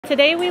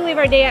Today we leave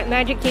our day at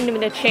Magic Kingdom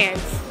in a chance.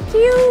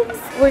 Cubes!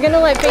 We're gonna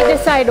let fate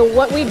decide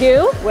what we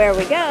do, where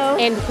we go,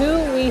 and who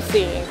we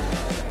see.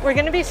 We're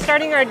gonna be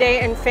starting our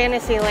day in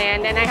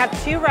Fantasyland, and I have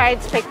 2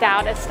 rides picked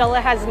out. Estella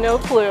has no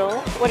clue.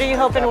 What are you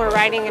hoping we're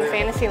riding in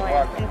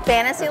Fantasyland? In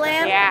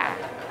Fantasyland?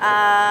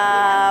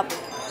 Yeah.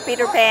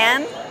 Peter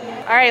Pan.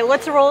 All right,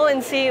 let's roll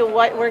and see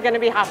what we're gonna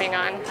be hopping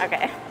on.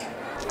 Okay.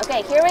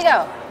 Okay, here we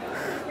go.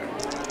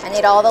 I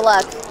need all the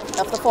luck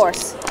of the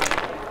force.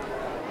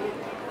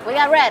 We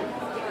got red.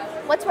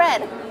 What's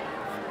red?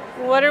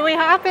 What are we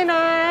hopping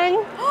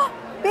on?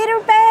 Peter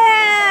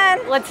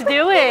Pan! Let's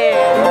do it.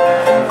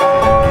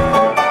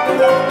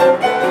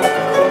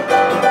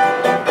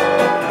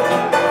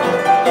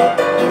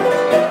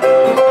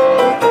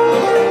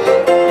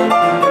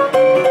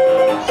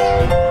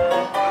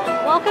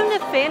 Welcome to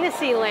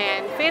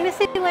Fantasyland.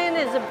 Fantasyland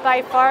is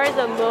by far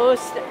the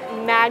most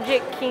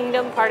Magic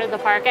Kingdom part of the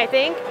park, I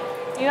think.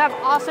 You have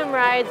awesome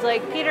rides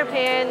like Peter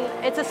Pan,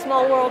 It's a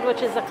Small World,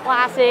 which is a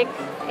classic,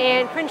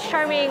 and Prince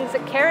Charming's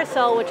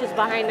Carousel, which is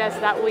behind us,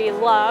 that we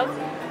love.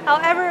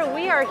 However,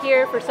 we are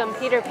here for some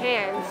Peter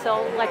Pan,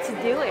 so let's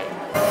do it.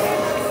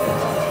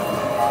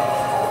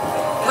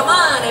 Come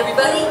on,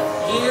 everybody,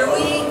 here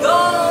we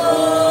go!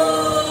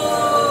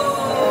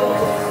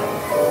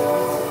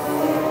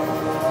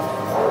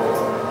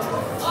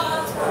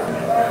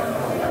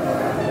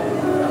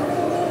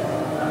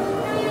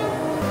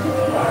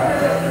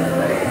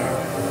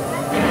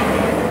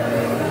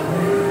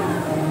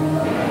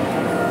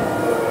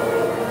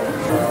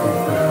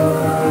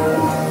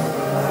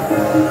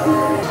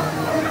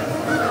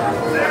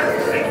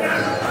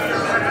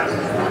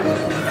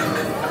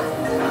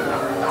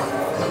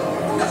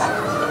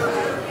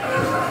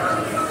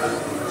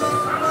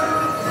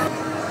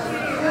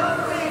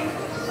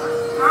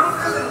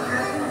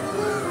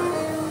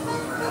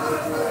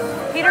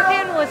 Peter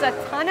Pan was a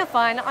ton of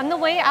fun. On the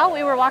way out,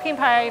 we were walking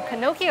by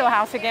Pinocchio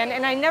House again,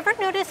 and I never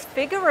noticed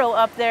Figaro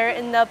up there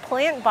in the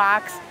plant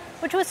box,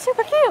 which was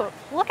super cute.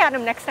 Look at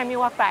him next time you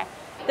walk by.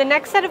 The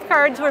next set of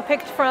cards were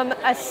picked from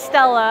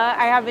Estella.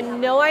 I have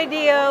no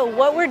idea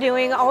what we're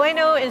doing. All I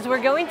know is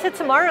we're going to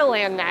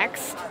Tomorrowland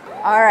next.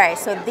 All right,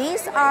 so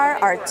these are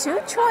our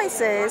 2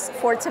 choices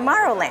for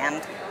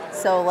Tomorrowland.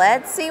 So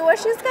let's see what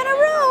she's gonna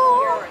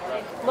roll.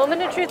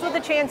 Moment of truth with a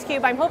chance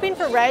cube. I'm hoping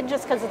for red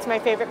just because it's my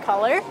favorite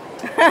color.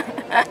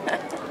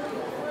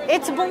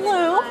 It's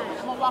blue.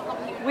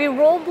 We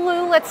roll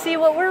blue. Let's see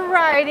what we're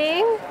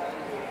riding.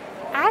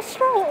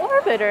 Astro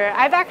Orbiter.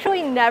 I've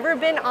actually never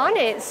been on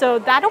it, so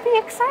that'll be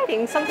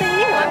exciting. Something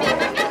new.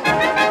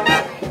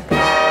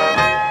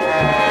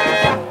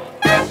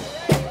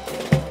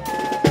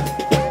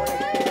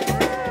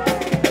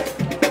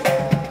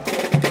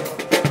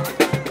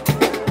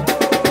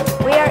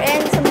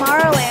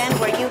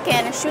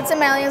 Shoot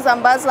some aliens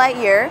on Buzz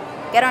Lightyear,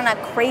 get on a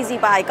crazy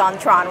bike on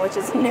Tron, which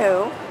is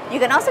new. You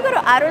can also go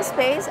to outer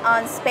space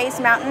on Space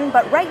Mountain,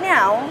 but right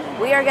now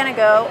we are gonna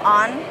go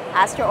on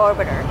Astro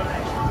Orbiter.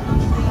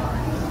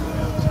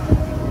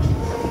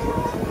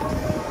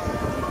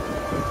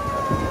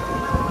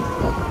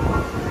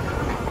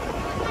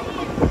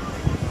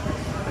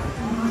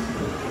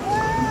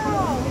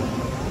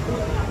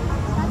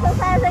 Not so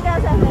fast, it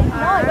goes something.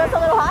 No, it goes a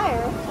little higher.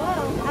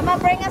 Whoa. I'm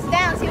gonna bring us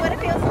down, see what it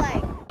feels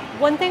like.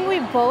 One thing we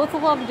both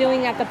love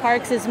doing at the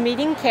parks is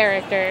meeting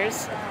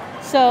characters.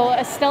 So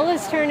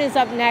Estella's turn is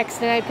up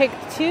next, and I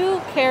picked 2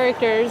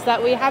 characters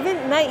that we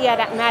haven't met yet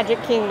at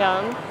Magic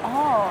Kingdom.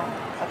 Oh,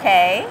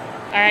 okay.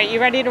 All right, you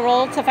ready to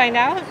roll to find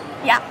out?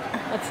 Yeah.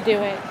 Let's do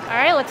it. All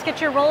right, let's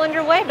get your roll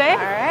underway, babe.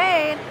 All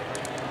right.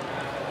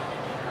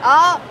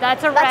 Oh,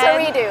 that's a red. That's a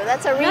redo.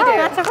 That's a redo. No,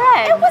 that's a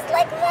red. It was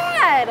like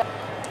that.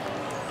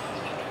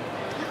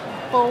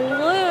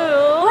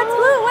 Blue. What's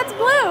blue? What's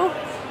blue?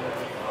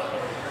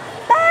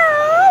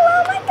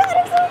 Oh my God,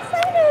 I'm so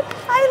excited.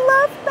 I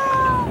love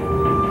that.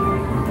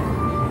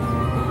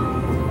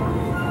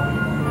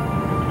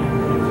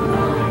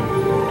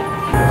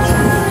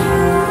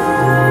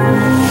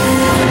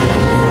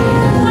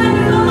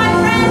 Wonderful, my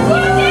friends, you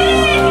did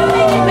it! You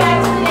made it back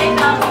to the day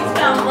Mountains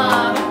come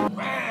love.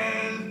 Well,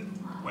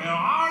 where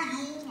are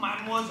you,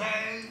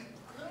 mademoiselle?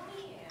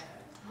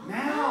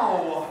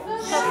 Now!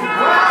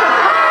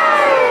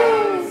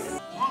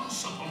 Once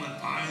upon a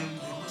time,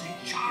 there was a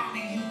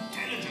charming,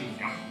 intelligent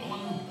young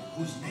woman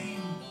whose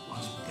name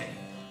was Betty.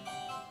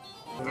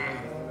 There,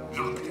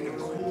 locked in a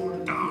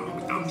cold, dark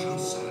dungeon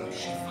cell,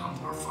 she found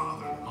her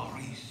father,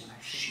 Maurice,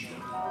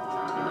 shivering.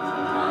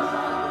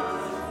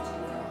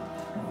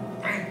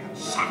 Then,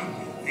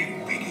 suddenly, the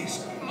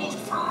biggest, most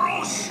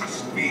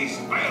ferocious beast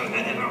Belle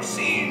had ever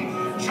seen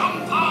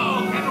jumped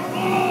out and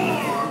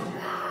roared.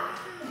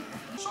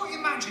 So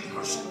imagine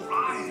her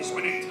surprise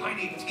when a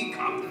tiny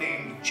teacup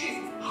named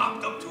Chief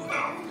hopped up to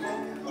her.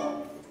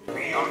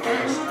 Be our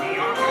guest, be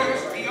our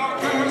guest, be our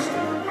guest,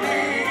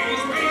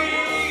 please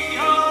be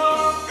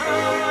our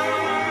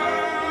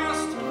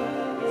guest.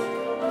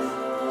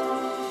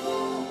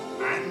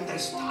 And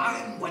as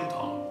time went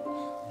on,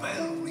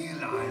 Belle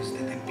realized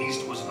that the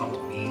beast was not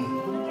mean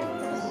or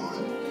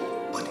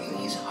cruel, but in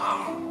his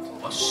heart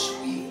was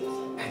sweet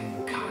and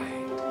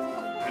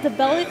The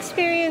Belle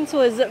experience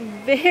was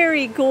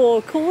very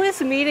cool.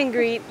 Coolest meet and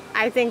greet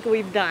I think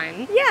we've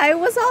done. Yeah, it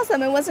was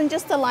awesome. It wasn't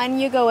just a line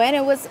you go in,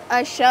 it was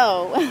a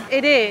show.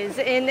 It is,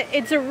 and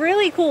it's a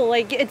really cool,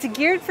 like it's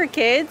geared for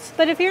kids,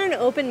 but if you're an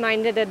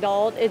open-minded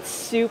adult, it's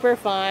super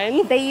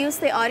fun. They used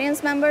the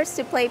audience members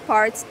to play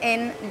parts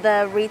in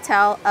the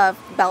retell of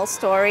Belle's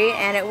story,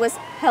 and it was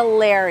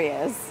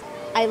hilarious.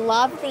 I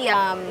love the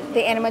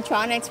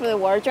animatronics for the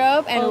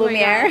wardrobe and Oh my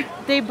Lumiere.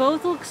 God. They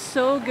both look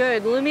so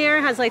good.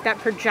 Lumiere has like that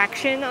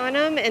projection on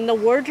them, and the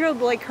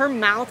wardrobe, like her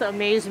mouth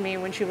amazed me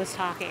when she was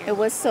talking. It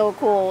was so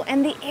cool,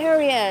 and the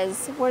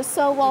areas were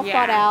so well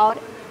thought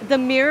out. The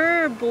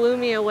mirror blew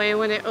me away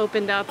when it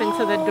opened up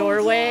into the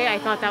doorway. I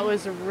thought that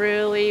was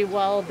really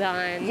well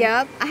done.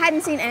 Yep, I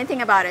hadn't seen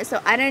anything about it,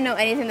 so I didn't know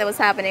anything that was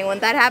happening. When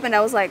that happened,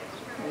 I was like,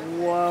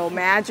 whoa,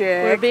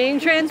 magic. We're being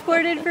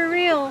transported for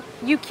real.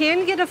 You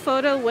can get a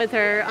photo with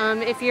her.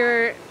 If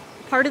you're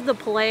part of the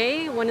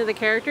play, one of the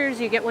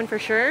characters, you get one for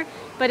sure.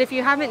 But if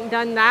you haven't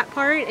done that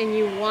part and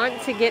you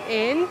want to get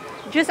in,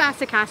 just ask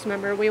the cast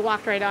member. We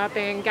walked right up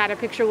and got a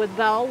picture with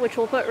Belle, which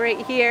we'll put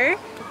right here.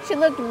 She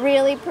looked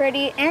really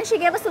pretty, and she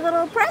gave us a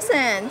little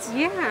present.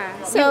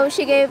 Yeah. So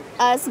she gave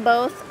us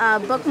both a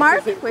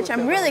bookmark, which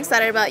I'm really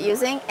excited about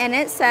using, and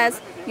it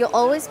says, "You'll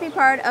always be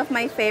part of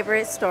my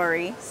favorite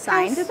story,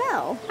 signed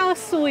Belle." How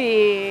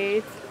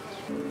sweet.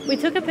 We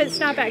took a pit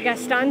stop at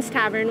Gaston's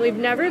Tavern. We've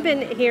never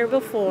been here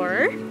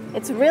before.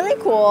 It's really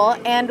cool,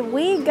 and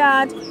we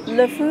got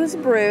Le Fou's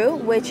Brew,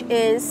 which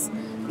is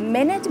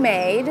Minute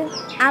Maid,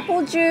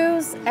 apple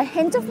juice, a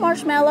hint of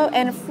marshmallow,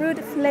 and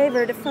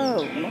fruit-flavored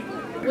foam.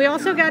 We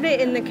also got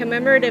it in the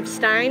commemorative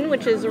stein,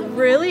 which is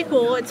really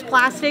cool. It's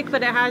plastic,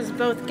 but it has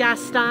both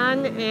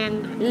Gaston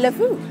and Le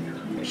Fou.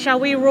 Shall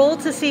we roll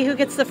to see who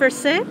gets the first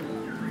sip?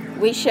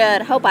 We should.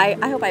 I hope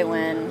I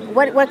win.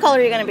 What color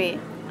are you gonna be?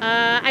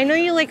 I know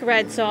you like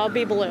red, so I'll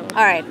be blue.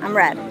 All right, I'm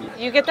red.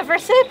 You get the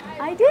first sip?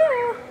 I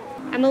do.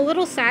 I'm a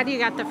little sad you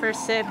got the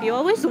first sip. You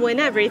always win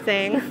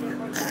everything.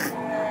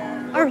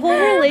 Our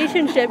whole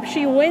relationship,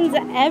 she wins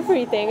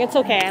everything. It's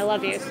okay, I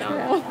love you, so.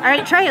 All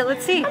right, try it,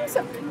 let's see.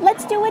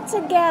 Let's do it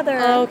together.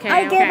 Okay,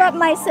 I gave okay. up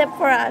my sip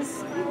for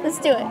us. Let's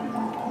do it.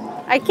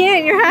 I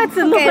can't, your hat's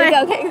in the way.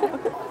 Okay.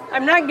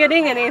 I'm not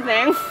getting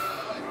anything.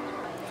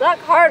 Suck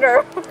harder.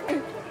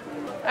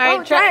 All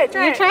right, try it.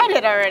 You tried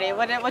it already.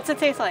 What's it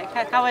taste like?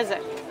 How is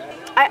it?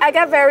 I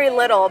got very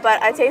little,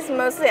 but I tasted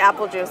mostly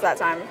apple juice that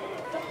time.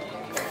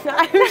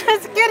 I'm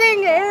just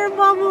getting air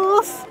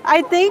bubbles.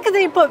 I think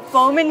they put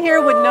foam in here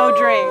with no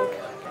drink.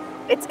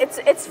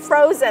 It's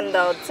frozen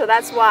though, so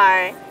that's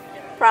why.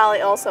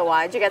 Probably also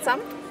why. Did you get some?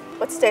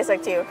 What's it taste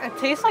like to you? It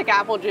tastes like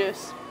apple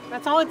juice.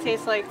 That's all it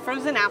tastes like,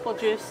 frozen apple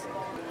juice.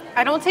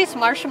 I don't taste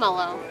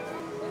marshmallow.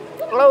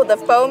 Oh, the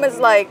foam is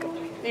like,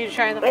 You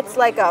try the it's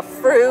like a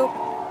fruit.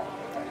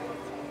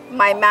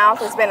 My mouth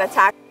has been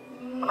attacked.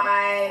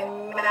 My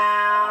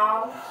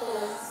mouth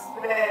has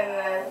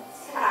been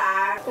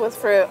attacked with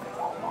fruit.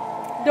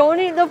 Don't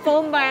eat the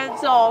foam by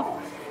itself.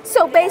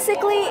 So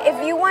basically,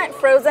 if you want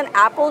frozen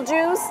apple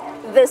juice,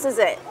 this is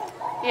it.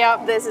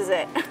 Yep. This is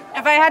it.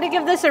 If I had to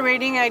give this a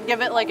rating, I'd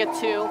give it like a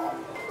 2.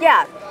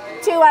 Yeah,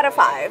 2 out of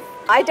 5.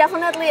 I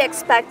definitely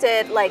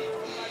expected like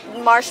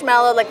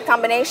marshmallow, like a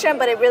combination,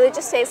 but it really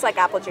just tastes like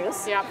apple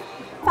juice. Yep.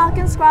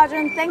 Falcon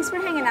Squadron, thanks for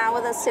hanging out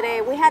with us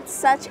today. We had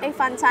such a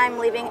fun time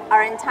leaving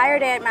our entire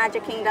day at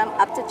Magic Kingdom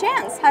up to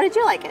chance. How did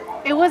you like it?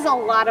 It was a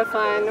lot of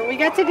fun. We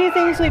got to do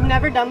things we've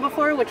never done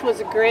before, which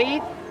was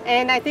great.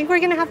 And I think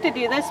we're gonna have to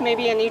do this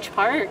maybe in each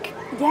park.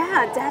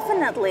 Yeah,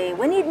 definitely.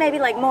 We need maybe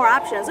like more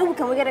options. Oh,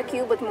 can we get a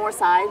cube with more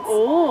sides?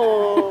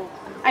 Ooh.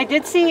 I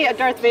did see a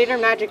Darth Vader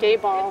Magic 8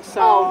 Ball,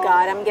 so Oh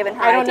God, I'm giving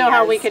her I don't know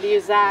how we ideas. could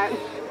use that.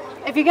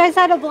 If you guys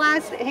had a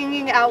blast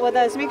hanging out with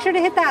us, make sure to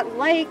hit that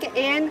like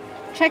and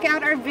check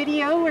out our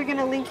video. We're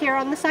gonna link here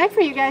on the side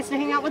for you guys to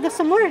hang out with us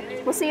some more.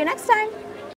 We'll see you next time.